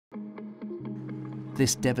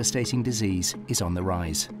This devastating disease is on the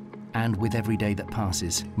rise. And with every day that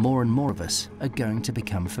passes, more and more of us are going to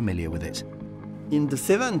become familiar with it. In the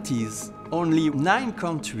 70s, only 9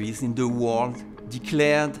 countries in the world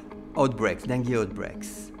declared outbreaks, dengue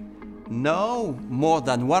outbreaks. Now, more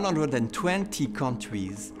than 120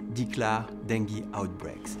 countries declare dengue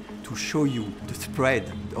outbreaks to show you the spread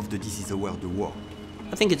of the disease around the world.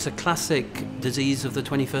 I think it's a classic disease of the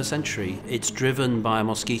 21st century. It's driven by a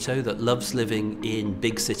mosquito that loves living in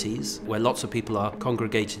big cities where lots of people are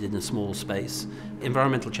congregated in a small space.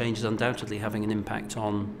 Environmental change is undoubtedly having an impact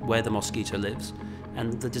on where the mosquito lives,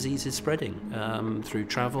 and the disease is spreading through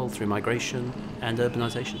travel, through migration and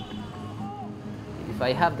urbanization. If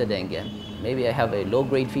I have the dengue, maybe I have a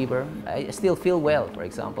low-grade fever, I still feel well, for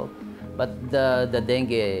example, but the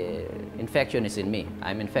dengue infection is in me.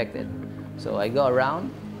 I'm infected. So I go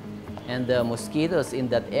around, and the mosquitoes in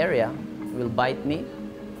that area will bite me,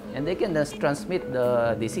 and they can just transmit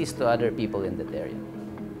the disease to other people in that area.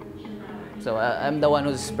 So I'm the one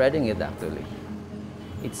who's spreading it, actually.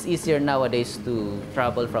 It's easier nowadays to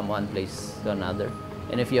travel from one place to another.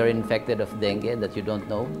 And if you're infected of dengue that you don't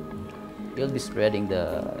know, you'll be spreading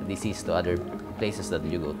the disease to other places that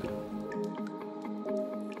you go to.